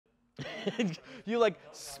You like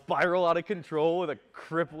spiral out of control with a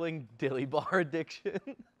crippling dilly bar addiction.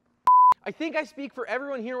 I think I speak for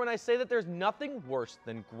everyone here when I say that there's nothing worse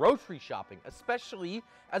than grocery shopping, especially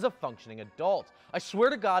as a functioning adult. I swear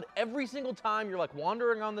to God, every single time you're like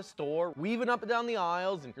wandering on the store, weaving up and down the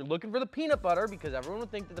aisles, and you're looking for the peanut butter because everyone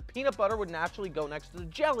would think that the peanut butter would naturally go next to the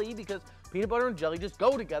jelly because peanut butter and jelly just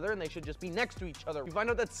go together and they should just be next to each other. You find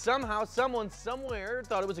out that somehow someone somewhere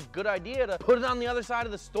thought it was a good idea to put it on the other side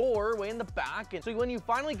of the store, way in the back. And so when you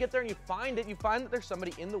finally get there and you find it, you find that there's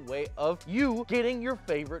somebody in the way of you getting your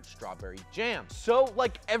favorite strawberry jam. So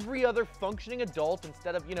like every other functioning adult,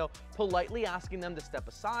 instead of, you know, politely asking them to step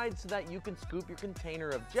aside so that you can scoop your container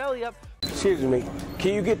of jelly up. Excuse me,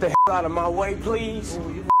 can you get the hell out of my way, please?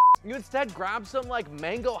 You instead grab some like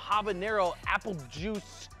mango habanero apple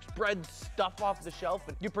juice spread stuff off the shelf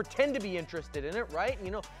and you pretend to be interested in it, right? And,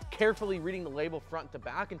 you know, carefully reading the label front to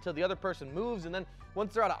back until the other person moves, and then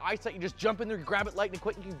once they're out of eyesight, you just jump in there, you grab it lightning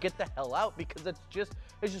quick, and you get the hell out because it's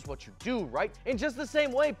just what you do, right? In just the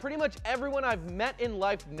same way, pretty much everyone I've met in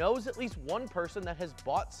life knows at least one person that has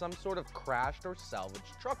bought some sort of crashed or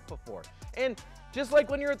salvaged truck before. And just like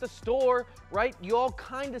when you're at the store, right, you all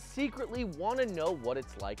kind of secretly want to know what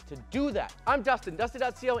it's like to do that. I'm Dustin,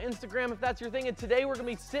 Dusty.co, Instagram if that's your thing, and today we're going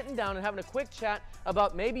to be sitting down and having a quick chat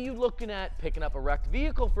about maybe you looking at picking up a wrecked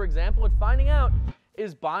vehicle, for example, and finding out,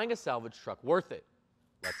 is buying a salvage truck worth it?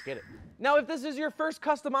 Let's get it. Now, if this is your first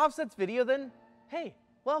custom offsets video, then hey,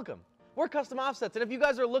 welcome. We're Custom Offsets, and if you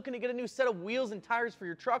guys are looking to get a new set of wheels and tires for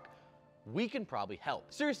your truck, we can probably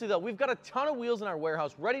help. Seriously though, we've got a ton of wheels in our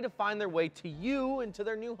warehouse ready to find their way to you and to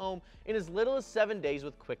their new home in as little as 7 days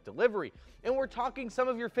with quick delivery. And we're talking some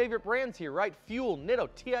of your favorite brands here, right? Fuel, Nitto,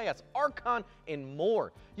 TIS, Archon, and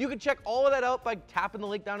more. You can check all of that out by tapping the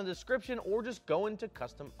link down in the description or just going to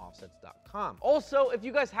customoffsets.com. Also, if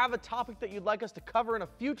you guys have a topic that you'd like us to cover in a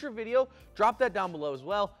future video, drop that down below as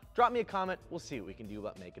well. Drop me a comment, we'll see what we can do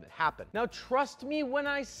about making it happen. Now, trust me when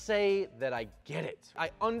I say that I get it. I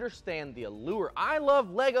understand the allure. I love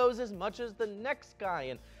Legos as much as the next guy,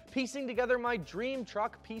 and piecing together my dream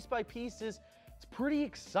truck piece by piece it's pretty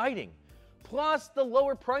exciting. Plus, the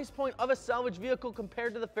lower price point of a salvage vehicle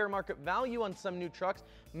compared to the fair market value on some new trucks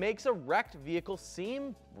makes a wrecked vehicle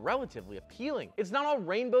seem relatively appealing. It's not all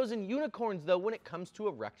rainbows and unicorns though when it comes to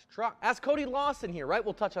a wrecked truck. Ask Cody Lawson here, right?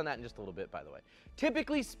 We'll touch on that in just a little bit, by the way.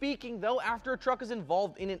 Typically speaking though, after a truck is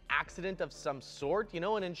involved in an accident of some sort, you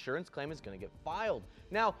know, an insurance claim is going to get filed.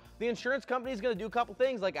 Now, the insurance company is going to do a couple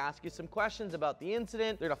things like ask you some questions about the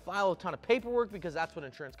incident. They're going to file a ton of paperwork because that's what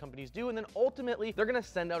insurance companies do. And then ultimately, they're going to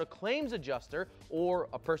send out a claims adjuster or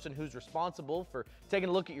a person who's responsible for taking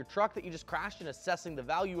a look at your truck that you just crashed and assessing the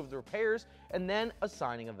value of the repairs and then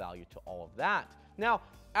assigning a value to all of that. Now,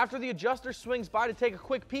 after the adjuster swings by to take a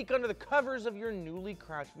quick peek under the covers of your newly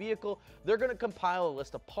crashed vehicle, they're going to compile a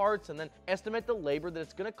list of parts and then estimate the labor that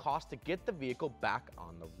it's going to cost to get the vehicle back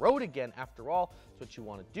on the road again. After all, that's what you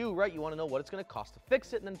want to do, right? You want to know what it's going to cost to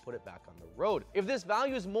fix it and then put it back on the road. If this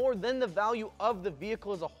value is more than the value of the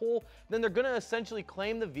vehicle as a whole, then they're going to essentially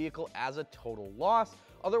claim the vehicle as a total loss,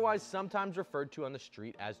 otherwise sometimes referred to on the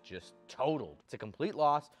street as just totaled. It's a complete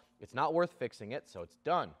loss. It's not worth fixing it, so it's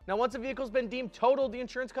done. Now, once a vehicle's been deemed totaled, the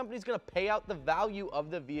insurance company is going to pay out the value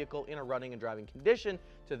of the vehicle in a running and driving condition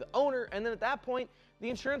to the owner, and then at that point, the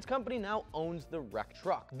insurance company now owns the wrecked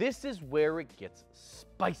truck. This is where it gets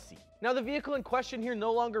spicy. Now, the vehicle in question here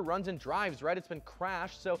no longer runs and drives, right? It's been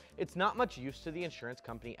crashed, so it's not much use to the insurance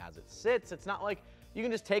company as it sits. It's not like you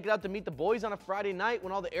can just take it out to meet the boys on a Friday night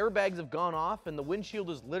when all the airbags have gone off and the windshield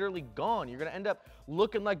is literally gone. You're gonna end up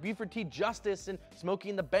looking like Buford T. Justice and Smokey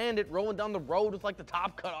and the Bandit rolling down the road with like the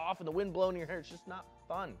top cut off and the wind blowing in your hair. It's just not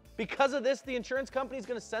fun. Because of this, the insurance company is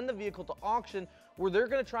gonna send the vehicle to auction where they're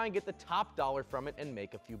gonna try and get the top dollar from it and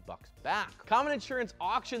make a few bucks back. Common insurance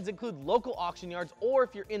auctions include local auction yards, or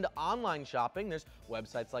if you're into online shopping, there's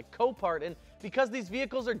websites like Copart, and because these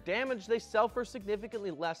vehicles are damaged, they sell for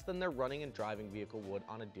significantly less than their running and driving vehicle would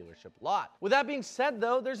on a dealership lot. With that being said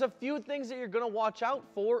though, there's a few things that you're gonna watch out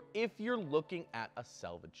for if you're looking at a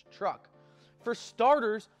salvage truck. For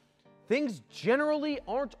starters, things generally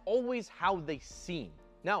aren't always how they seem.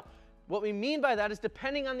 Now, what we mean by that is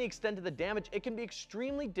depending on the extent of the damage, it can be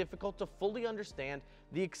extremely difficult to fully understand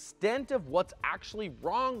the extent of what's actually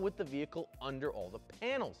wrong with the vehicle under all the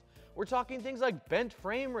panels. We're talking things like bent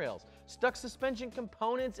frame rails, stuck suspension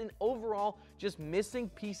components, and overall just missing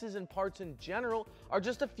pieces and parts in general are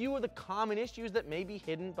just a few of the common issues that may be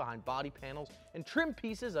hidden behind body panels and trim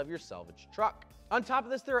pieces of your salvage truck. On top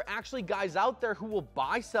of this, there are actually guys out there who will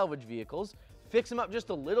buy salvage vehicles, fix them up just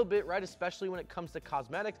a little bit, right, especially when it comes to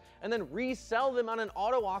cosmetics, and then resell them on an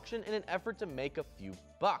auto auction in an effort to make a few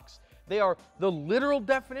bucks. They are the literal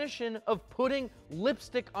definition of putting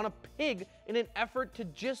lipstick on a pig in an effort to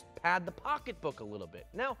just pad the pocketbook a little bit.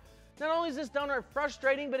 Now, not only is this downright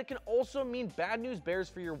frustrating, but it can also mean bad news bears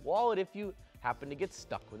for your wallet if you happen to get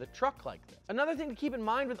stuck with a truck like this. Another thing to keep in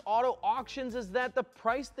mind with auto auctions is that the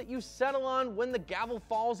price that you settle on when the gavel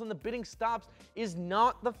falls and the bidding stops is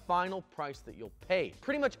not the final price that you'll pay.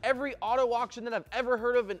 Pretty much every auto auction that I've ever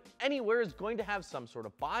heard of and anywhere is going to have some sort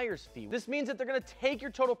of buyer's fee. This means that they're going to take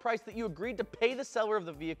your total price that you agreed to pay the seller of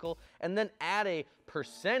the vehicle and then add a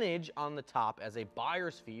percentage on the top as a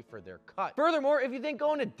buyer's fee for their cut. Furthermore, if you think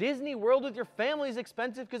going to Disney World with your family is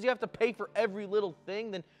expensive because you have to pay for every little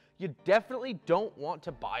thing, then you definitely don't want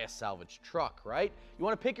to buy a salvage truck, right? You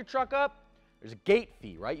want to pick your truck up? There's a gate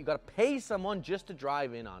fee, right? You got to pay someone just to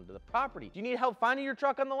drive in onto the property. Do you need help finding your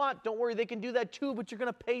truck on the lot? Don't worry, they can do that too, but you're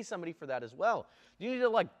going to pay somebody for that as well. Do you need to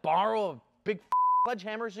like borrow a big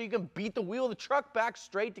sledgehammer so you can beat the wheel of the truck back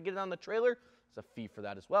straight to get it on the trailer? There's a fee for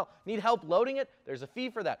that as well. Need help loading it? There's a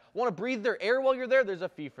fee for that. Want to breathe their air while you're there? There's a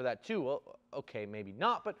fee for that too. Well, okay, maybe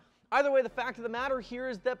not, but either way, the fact of the matter here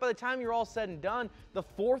is that by the time you're all said and done, the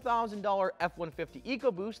 $4,000 F-150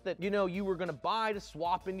 EcoBoost that you were gonna buy to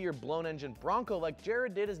swap into your blown engine Bronco like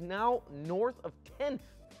Jared did is now north of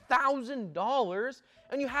 $10,000,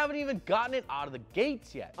 and you haven't even gotten it out of the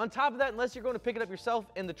gates yet. On top of that, unless you're going to pick it up yourself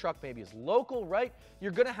and the truck maybe is local, right,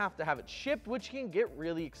 you're gonna have to have it shipped, which can get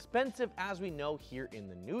really expensive as we know here in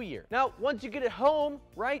the new year. Now, once you get it home,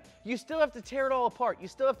 right, you still have to tear it all apart. You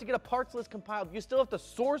still have to get a parts list compiled. You still have to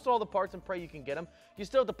source all the parts and pray you can get them. You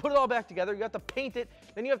still have to put it all back together. You have to paint it.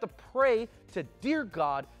 Then you have to pray to dear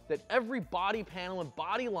God that every body panel and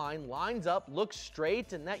body line lines up, looks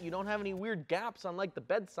straight, and that you don't have any weird gaps on like the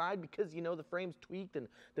bedside because the frame's tweaked and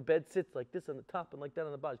the bed sits like this on the top and like that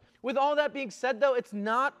on the bottom. With all that being said though, it's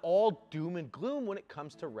not all doom and gloom when it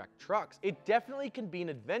comes to wrecked trucks. It definitely can be an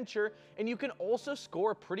adventure, and you can also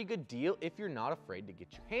score a pretty good deal if you're not afraid to get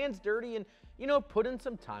your hands dirty and put in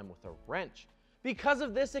some time with a wrench. Because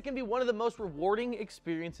of this, it can be one of the most rewarding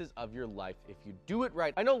experiences of your life if you do it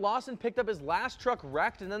right. I know Lawson picked up his last truck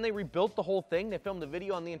wrecked and then they rebuilt the whole thing. They filmed a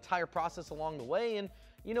video on the entire process along the way, and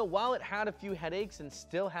while it had a few headaches and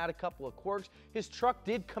still had a couple of quirks, his truck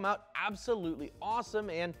did come out absolutely awesome,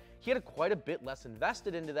 and he had quite a bit less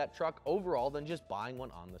invested into that truck overall than just buying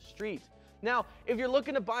one on the street. Now, if you're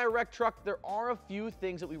looking to buy a wrecked truck, there are a few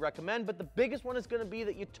things that we recommend, but the biggest one is going to be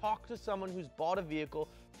that you talk to someone who's bought a vehicle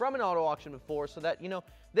from an auto auction before so that,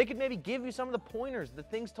 they could maybe give you some of the pointers, the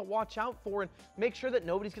things to watch out for, and make sure that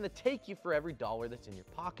nobody's going to take you for every dollar that's in your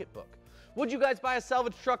pocketbook. Would you guys buy a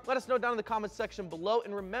salvage truck? Let us know down in the comments section below,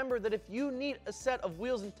 and remember that if you need a set of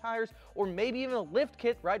wheels and tires, or maybe even a lift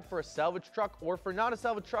kit, right, for a salvage truck, or for not a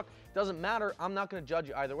salvage truck, doesn't matter. I'm not going to judge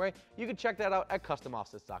you either way. You can check that out at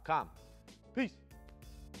customoffsets.com. Peace.